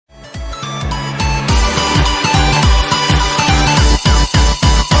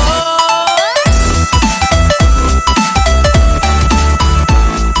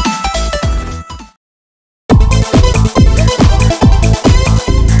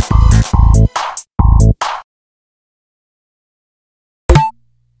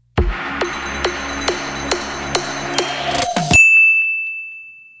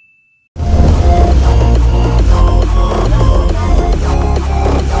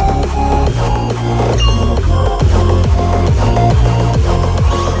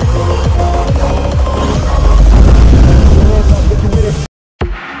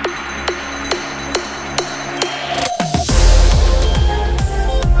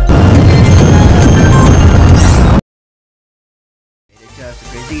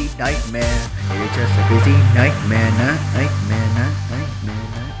nightmare. It's just a busy nightmare, nightmare.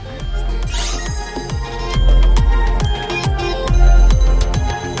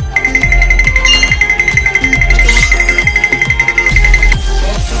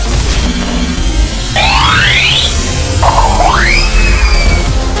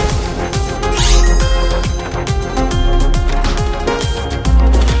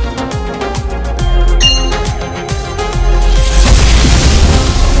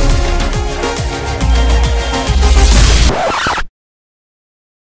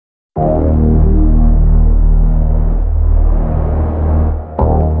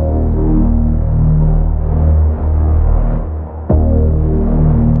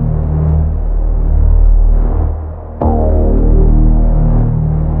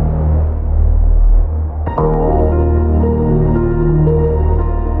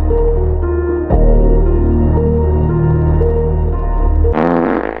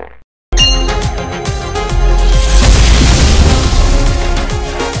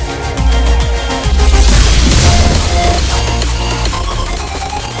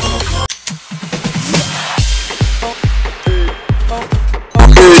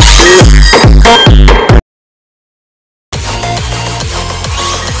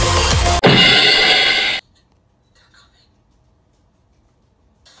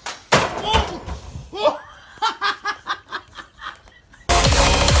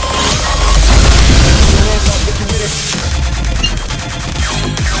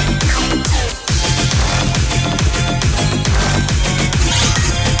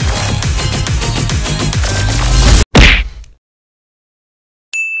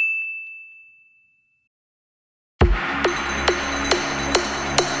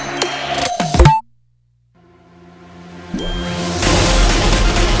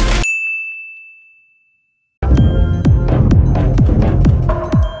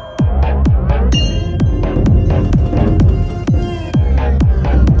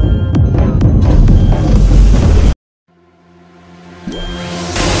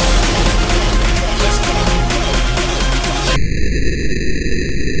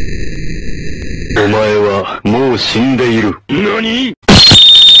 NANI?!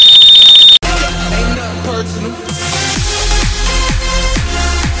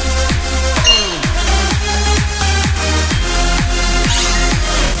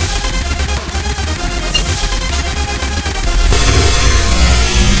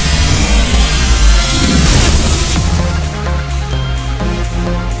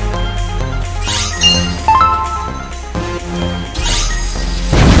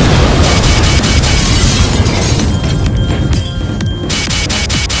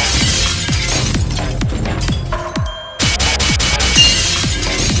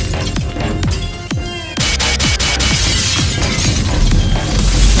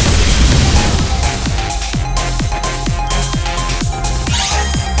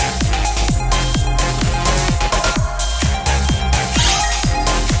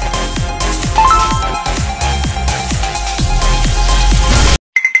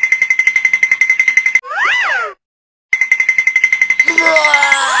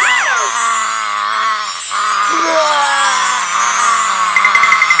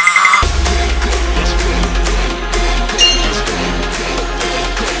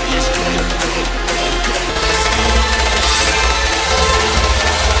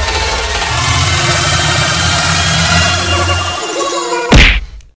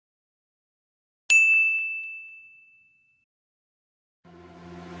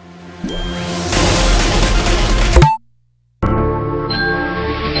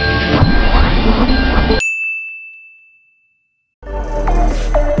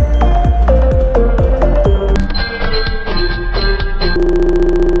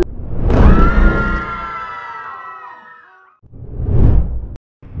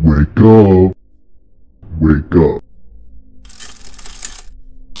 Wake up.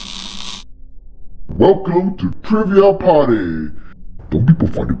 Welcome to Trivia Party. Don't people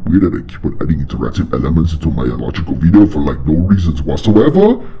find it weird that I keep on adding interactive elements into my illogical video for like no reasons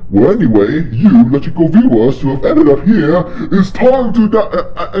whatsoever? Well anyway, you logical viewers who have ended up here, it's time to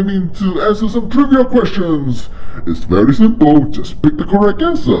to answer some trivia questions. It's very simple, just pick the correct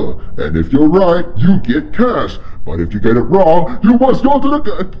answer. And if you're right, you get cash. But if you get it wrong, you must go to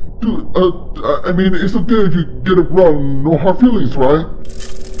the it's okay if you get it wrong, no hard feelings, right?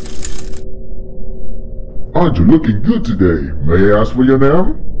 Aren't you looking good today? May I ask for your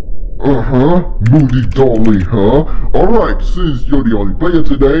name? Moody Dolly, huh? Alright, since you're the only player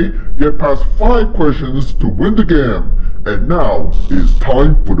today, get past 5 questions to win the game. And now, it's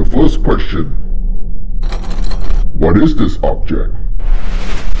time for the first question. What is this object?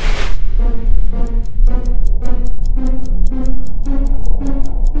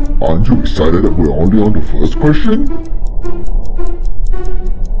 Aren't you excited that we're only on the first question?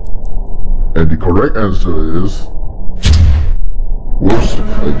 And the correct answer is... Whoops,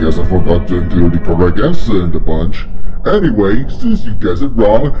 I guess I forgot to include the correct answer in the bunch. Anyway, since you guessed it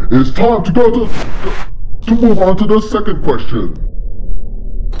wrong, it's time to move on to the second question.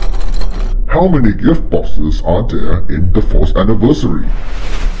 How many gift boxes are there in the 4th anniversary?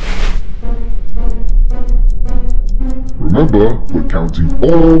 Remember, we're counting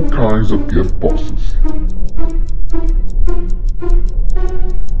all kinds of gift boxes.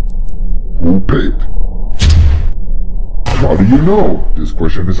 Who picked? How do you know? This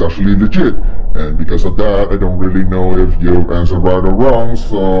question is actually legit, and because of that, I don't really know if you've answered right or wrong,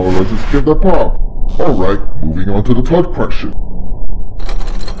 so let's just skip that part. Alright, moving on to the third question.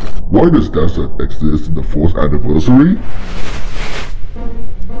 Why does desert exist in the 4th anniversary?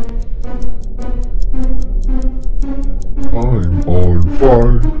 I'm on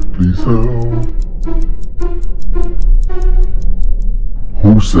fire, please help.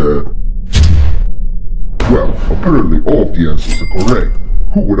 Who said? Well, apparently all of the answers are correct.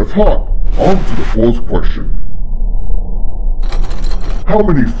 Who would have thought? On to the 4th question. How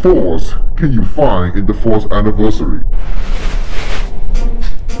many 4s can you find in the 4th anniversary?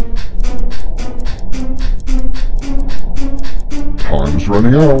 Time's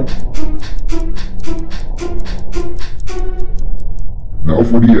running out. Now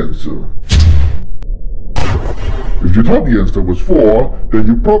for the answer. If you thought the answer was 4, then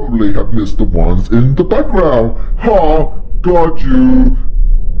you probably have missed the ones in the background. Ha! Got you!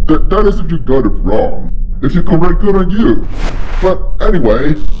 That is if you got it wrong. If you're correct, good on you. But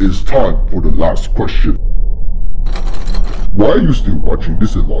anyway, it's time for the last question. Why are you still watching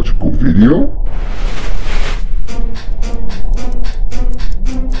this illogical video?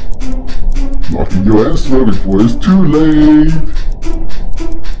 Lock in your answer before it's too late.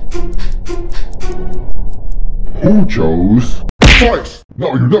 Who chose twice?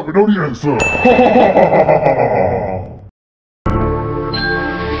 Now you never know the answer.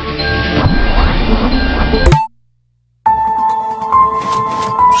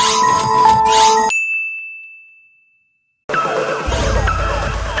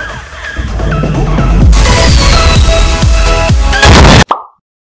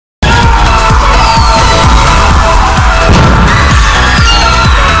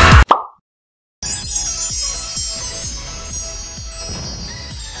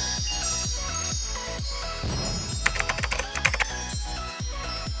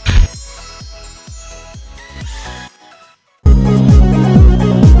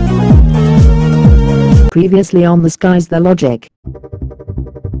 Previously on The Sky's the Logic.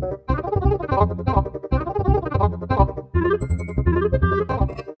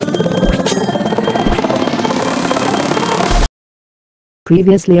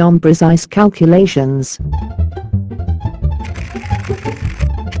 Previously on Precise Calculations.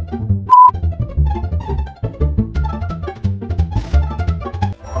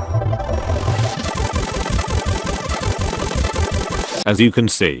 As you can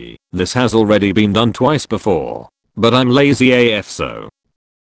see, this has already been done twice before, but I'm lazy AF, so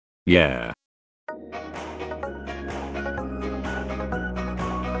yeah.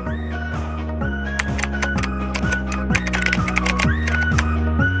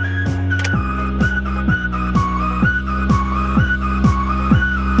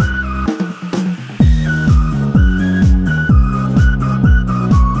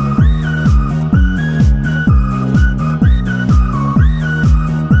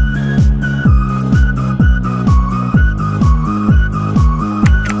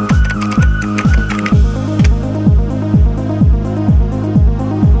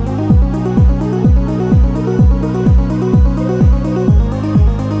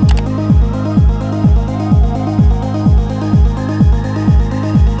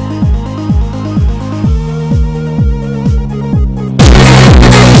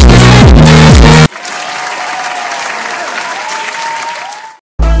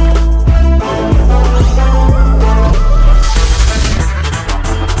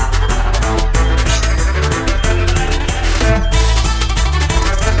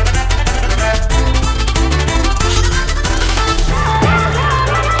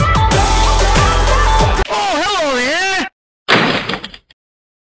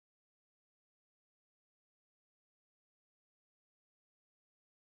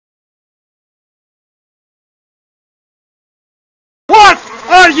 What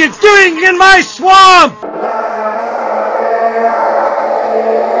are you doing in my swamp?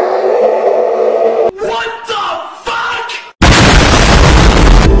 What the fuck?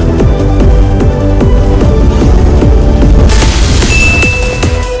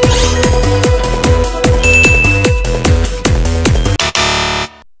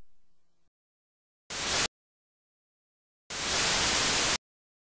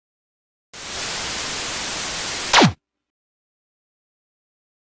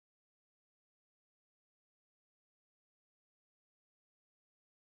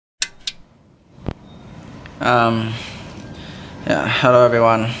 Yeah, hello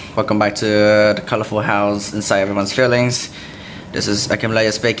everyone. Welcome back to the colorful house inside everyone's feelings. This is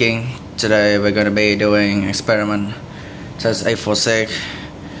Illogical speaking. Today we're going to be doing experiment test 846.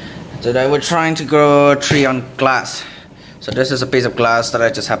 Today we're trying to grow a tree on glass. So this is a piece of glass that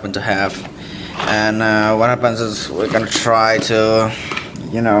I just happen to have. And what happens is we're going to try to,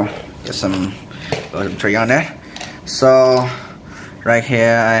 you know, get some tree on it. So right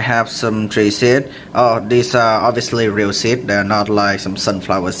here I have some tree seed. Oh, these are obviously real seed. They're not like some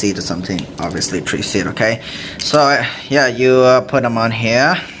sunflower seed or something. Obviously tree seed, okay? So yeah, you put them on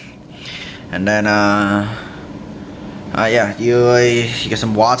here. And then yeah, you get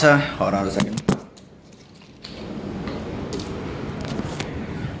some water. Hold on a second.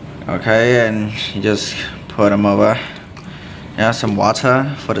 Okay, and you just put them over. Yeah, some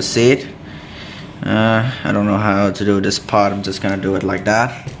water for the seed. I don't know how to do this part. I'm just gonna do it like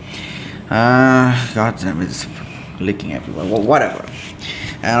that. God damn it, it's leaking everywhere. Well, whatever.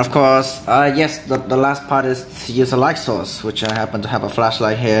 And of course, yes, the last part is to use a light source, which I happen to have a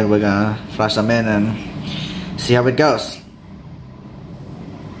flashlight here, and we're gonna flash them in and see how it goes.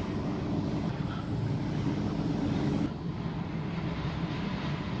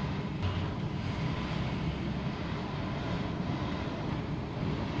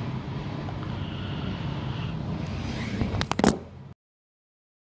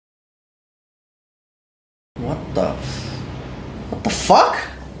 What the fuck?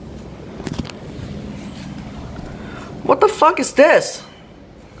 What the fuck is this?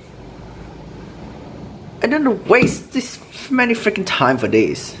 I didn't waste this many freaking time for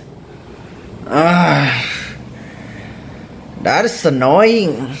this. That is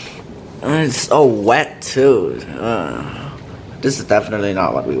annoying. It's so wet too. This is definitely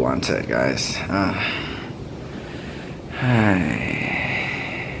not what we wanted, guys. Huh?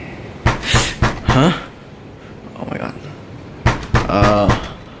 Oh my god.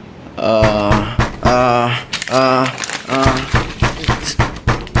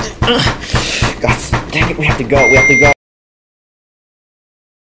 God dang it, we have to go, we have to go.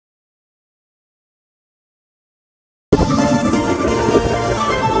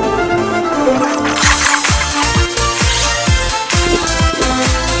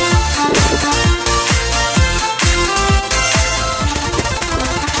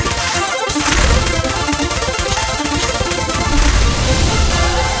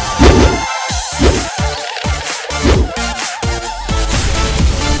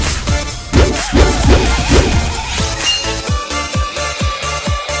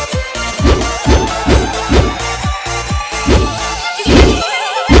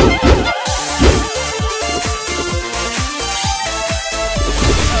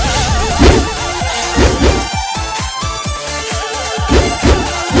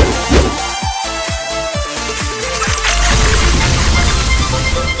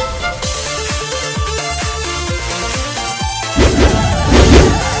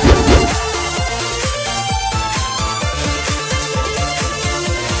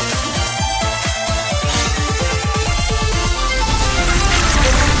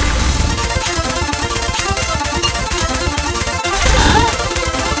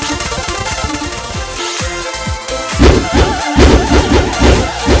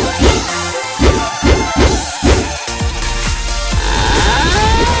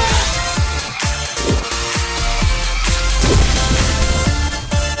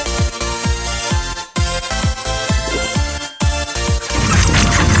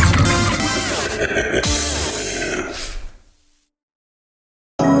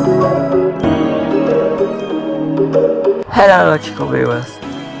 Hello logical viewers,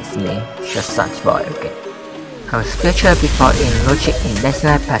 it's me, just such boy again. Comes featured before in Logic in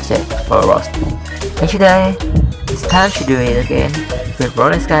National Project for Roast. And today, it's time to do it again with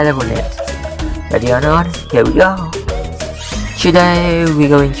Roller Sky level names. Ready or not, here we go! Today, we're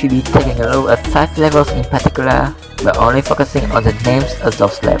going to be taking a look at 5 levels in particular, but only focusing on the names of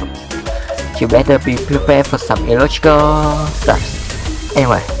those levels. You better be prepared for some illogical stuff.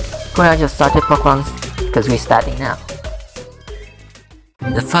 Anyway, put on your starter popcorns, because we're starting now.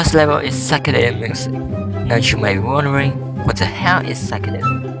 The first level is psychedelic music. Now you may be wondering, what the hell is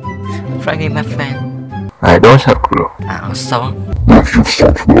psychedelic? Frankly, my friend, I don't have clue. I also. If you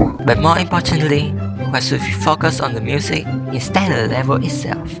stop knowing. But more importantly, why should we focus on the music instead of the level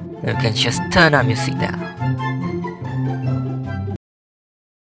itself? You can just turn our music down.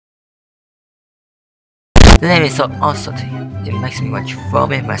 The name is so awesome to you, it makes me want to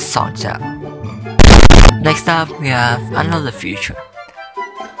vomit my thoughts out. Next up, we have Another Future.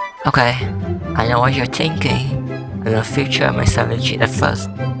 Okay, I know what you're thinking. Another Future may sound legit at first.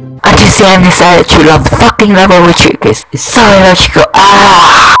 I just GM decided to love the fucking level which is so illogical.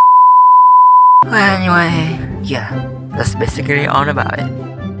 Well, anyway, yeah, that's basically all about it.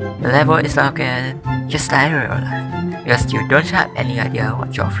 The level is located just like real life, because you don't have any idea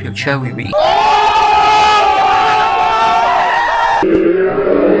what your future will be.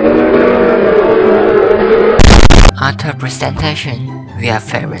 After presentation, we are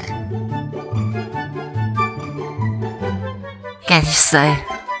favorite. Can you say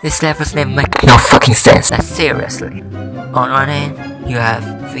this level's name makes no fucking sense? Like seriously. On one end, you have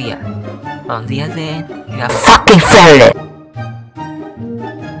Via. On the other end, you have fucking Fairlet.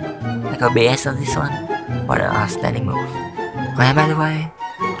 Like OBS on this one. What an outstanding move. And by the way,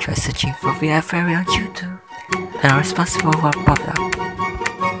 try searching for Via Fairy on YouTube. And I'm responsible for popped up.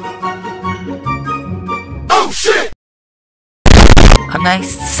 Oh shit! I'm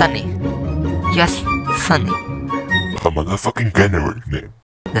nice, Sunny. Yes, Sunny. A motherfucking generic name.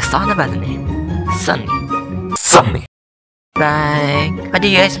 The song about the name, Sunny. Sunny. Like, what do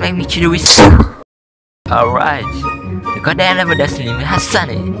you guys make me to do with? Alright. The goddamn level doesn't even have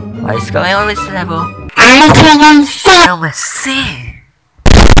Sunny. What is going on with this level? Oh my see.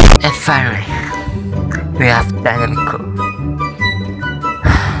 And finally, we have Dynamical.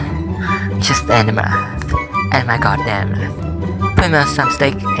 Just end my life. And my goddamn life. Put me on some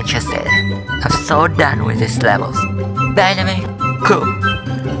steak and just say that. I'm so done with these levels. Dynamic, cool.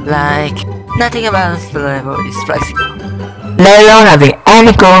 Like, nothing about the level is flexible. Let alone having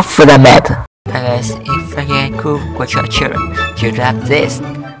any goal for the map. I guess if I get cool with your children, you'd have this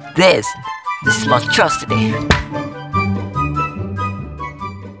monstrosity.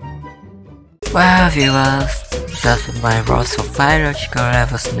 Well, viewers, that's what my roles for 5 logical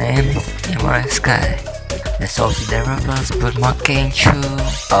levels named in Massara Sky. Let's hope the developers put more game through.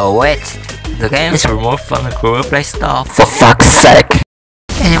 Oh wait, the game is removed from the Google Play Store for fuck's sake.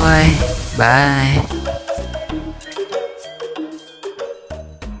 Anyway, bye.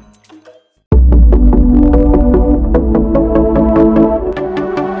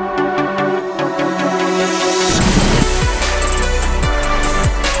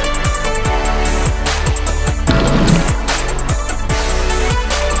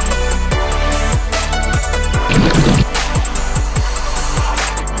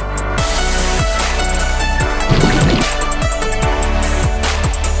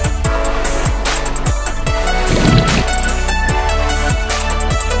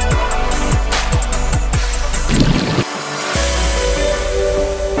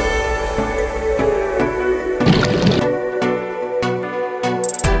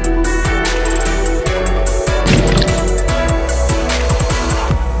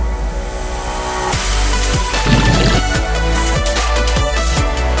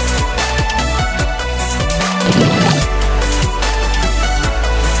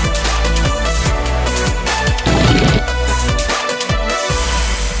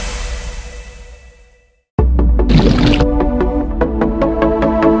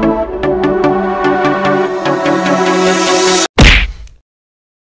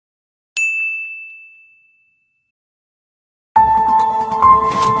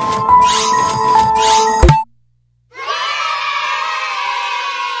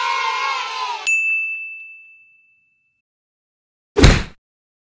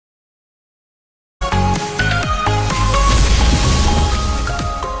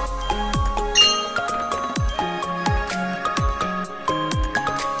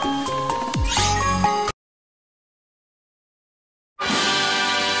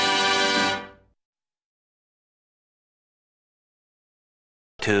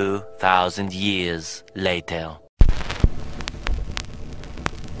 $2,000 years later.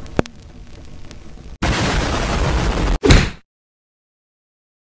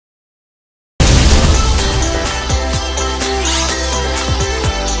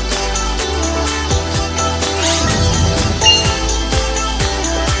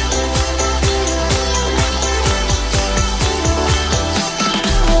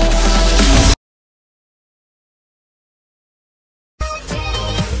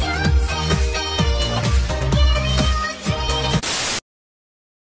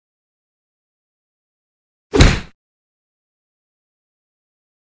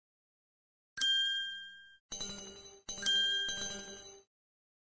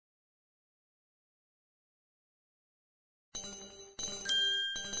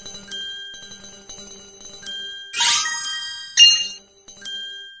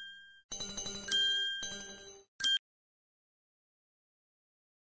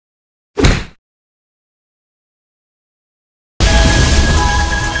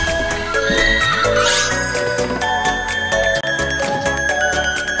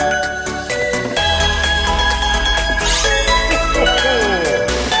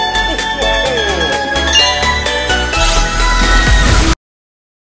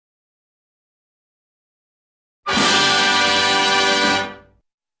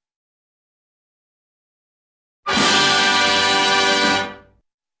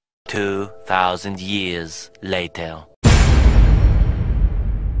 2,000 years later.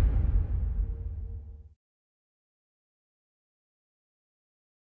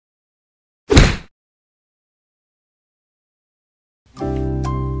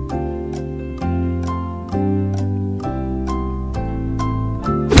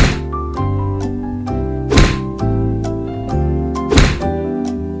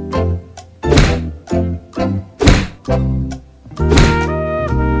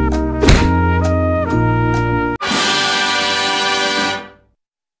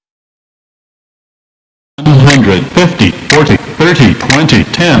 Hundred, 50, 40, 30, 20,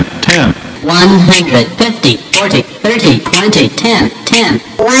 10, 10. 150, 40, 30, 20, 10, 10.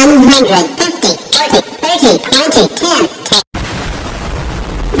 150, 40, 30, 20, 10.